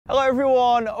Hello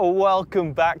everyone,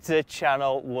 welcome back to the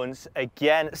channel once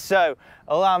again. So,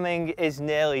 lambing is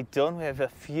nearly done, we have a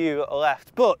few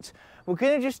left, but we're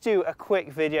going to just do a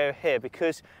quick video here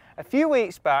because a few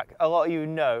weeks back, a lot of you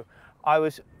know, I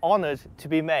was honoured to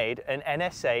be made an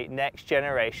NSA Next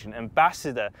Generation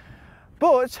Ambassador,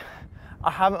 but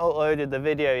I haven't uploaded the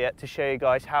video yet to show you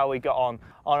guys how we got on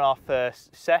our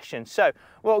first session. So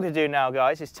what we're going to do now,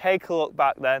 guys, is take a look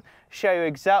back then, show you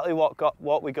exactly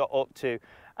what we got up to.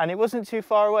 And it wasn't too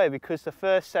far away because the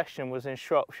first session was in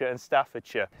Shropshire and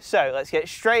Staffordshire. So let's get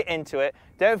straight into it.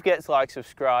 Don't forget to like,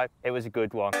 subscribe. It was a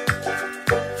good one.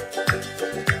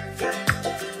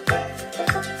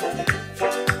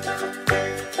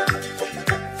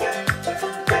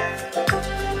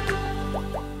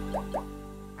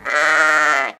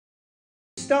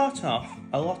 To start off,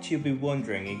 a lot of you will be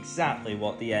wondering exactly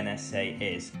what the NSA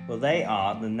is. Well, they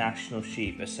are the National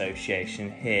Sheep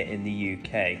Association here in the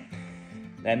UK.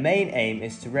 Their main aim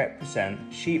is to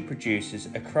represent sheep producers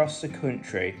across the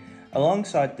country.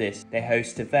 Alongside this, they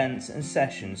host events and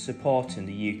sessions supporting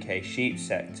the UK sheep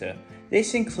sector.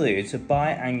 This includes a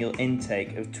biannual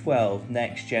intake of 12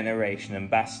 Next Generation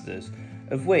Ambassadors,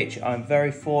 of which I'm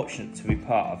very fortunate to be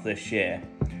part of this year.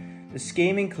 The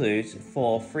scheme includes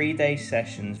 4 3-day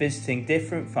sessions visiting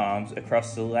different farms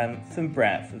across the length and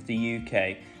breadth of the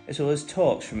UK, as well as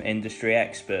talks from industry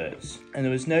experts. And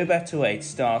there was no better way to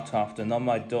start off than on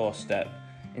my doorstep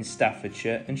in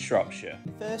Staffordshire and Shropshire.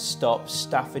 First stop,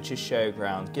 Staffordshire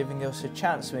Showground, giving us a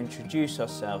chance to introduce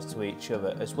ourselves to each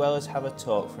other, as well as have a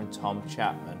talk from Tom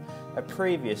Chapman, a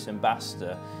previous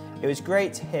ambassador. It was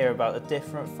great to hear about the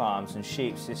different farms and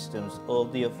sheep systems all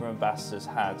the other ambassadors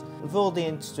had. With all the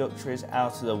introductories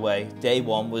out of the way, day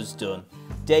 1 was done.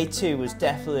 Day 2 was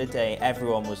definitely a day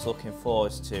everyone was looking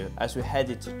forward to as we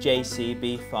headed to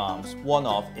JCB Farms, one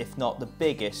of, if not the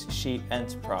biggest, sheep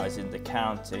enterprise in the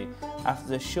county. After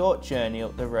the short journey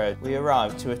up the road, we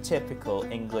arrived to a typical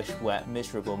English wet,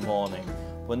 miserable morning.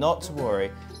 But not to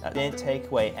worry, that didn't take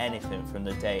away anything from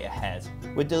the day ahead.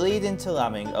 With the lead into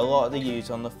lambing, a lot of the ewes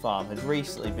on the farm had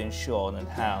recently been shorn and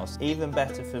housed. Even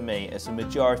better for me, as the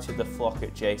majority of the flock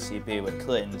at JCB were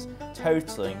clins,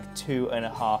 totalling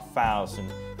 2,500.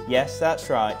 Yes, that's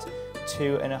right,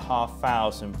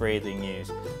 2,500 breeding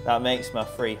ewes. That makes my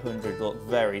 300 look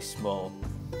very small.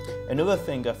 Another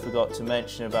thing I forgot to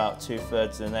mention about 2/3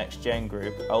 of the Next Gen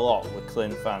group, a lot were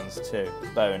Clin fans too.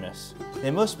 Bonus.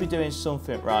 They must be doing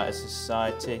something right as a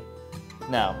society.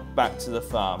 Now, back to the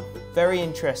farm. Very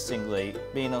interestingly,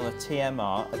 being on a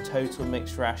TMR, a total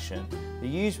mixed ration, the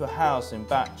ewes were housed in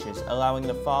batches, allowing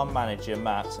the farm manager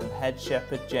Matt and head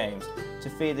shepherd James to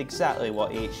feed exactly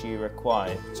what each ewe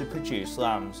required to produce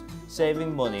lambs,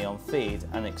 saving money on feed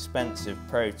and expensive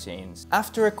proteins.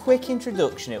 After a quick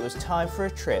introduction, it was time for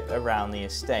a trip around the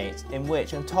estate, in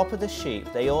which on top of the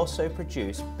sheep they also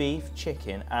produced beef,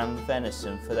 chicken and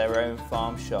venison for their own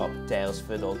farm shop,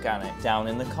 Dalesford Organic, down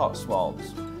in the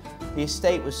Cotswolds. The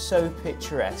estate was so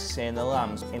picturesque, seeing the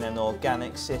lambs in an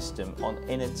organic system on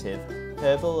innovative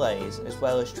herbal lays as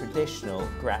well as traditional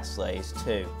grass lays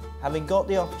too. Having got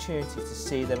the opportunity to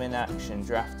see them in action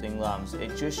drafting lambs,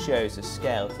 it just shows the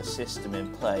scale of the system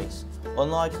in place.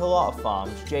 Unlike a lot of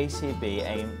farms, JCB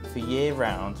aim for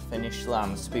year-round finished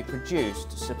lambs to be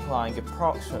produced, supplying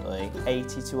approximately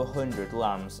 80 to 100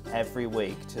 lambs every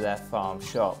week to their farm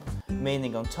shop.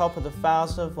 Meaning on top of the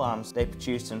thousands of lambs they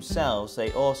produce themselves,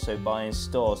 they also buy in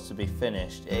stores to be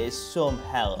finished. It is some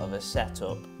hell of a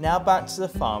setup. Now back to the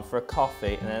farm for a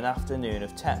coffee and an afternoon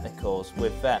of technicals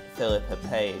with vet Philippa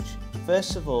Page.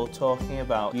 First of all, talking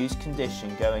about ewes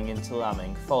condition going into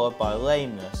lambing, followed by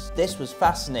lameness. This was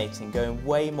fascinating, going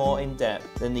way more in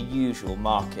depth than the usual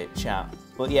market chat.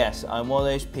 But yes, I'm one of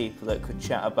those people that could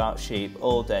chat about sheep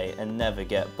all day and never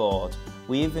get bored.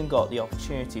 We even got the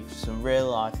opportunity for some real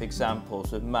life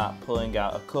examples with Matt pulling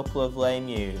out a couple of lame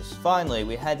ewes. Finally,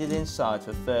 we headed inside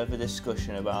for further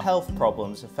discussion about health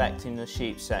problems affecting the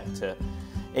sheep sector.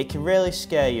 It can really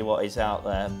scare you what is out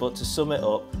there, but to sum it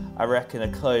up, I reckon a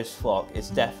closed flock is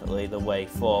definitely the way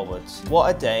forwards.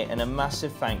 What a day, and a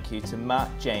massive thank you to Matt,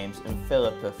 James and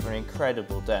Philippa for an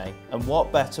incredible day. And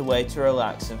what better way to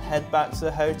relax and head back to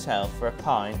the hotel for a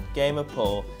pint, game of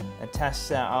pool and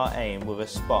test out our aim with a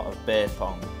spot of beer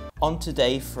pong. On to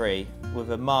day 3,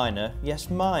 with a minor, yes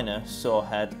minor, sore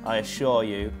head I assure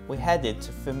you, we headed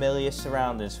to familiar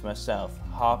surroundings for myself,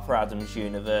 Harper Adams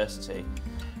University.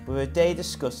 With a day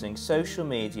discussing social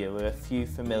media with a few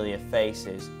familiar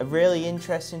faces. A really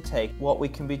interesting take what we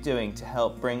can be doing to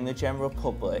help bring the general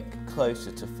public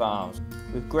closer to farms,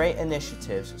 with great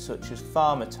initiatives such as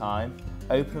Farmer Time,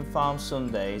 Open Farm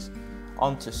Sundays,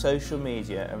 onto social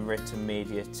media and written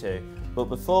media too. But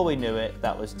before we knew it,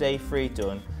 that was day 3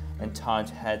 done and time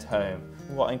to head home.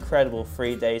 What incredible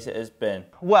 3 days it has been.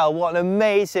 Well, what an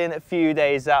amazing few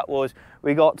days that was.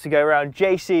 We got to go around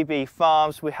JCB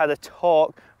Farms, we had a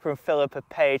talk from Philippa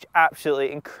Page,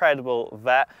 absolutely incredible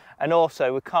vet, and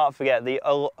also we can't forget the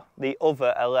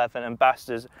other 11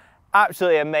 ambassadors.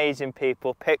 Absolutely amazing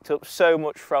people, picked up so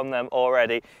much from them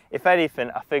already. If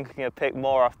anything, I think I'm going to pick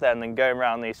more off them than going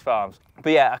around these farms.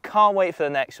 But yeah, I can't wait for the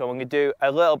next one. I'm going to do a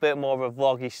little bit more of a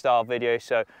vloggy style video,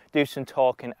 so do some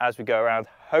talking as we go around.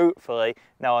 Hopefully,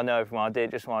 now I know everyone, I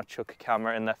didn't just want to chuck a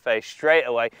camera in their face straight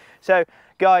away. So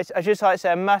guys, I'd just like to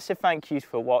say a massive thank you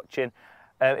for watching.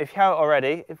 If you haven't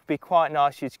already, it'd be quite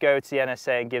nice for you to go to the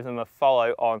NSA and give them a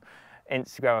follow on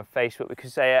Instagram and Facebook,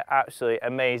 because they are absolutely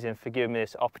amazing for giving me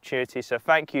this opportunity. So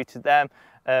thank you to them.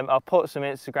 I'll put some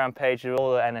Instagram pages of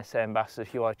all the NSA ambassadors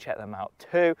if you want to check them out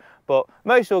too. But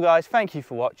most of all guys, thank you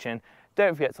for watching.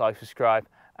 Don't forget to like, subscribe,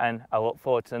 and I look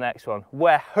forward to the next one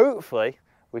where hopefully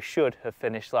we should have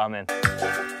finished lambing.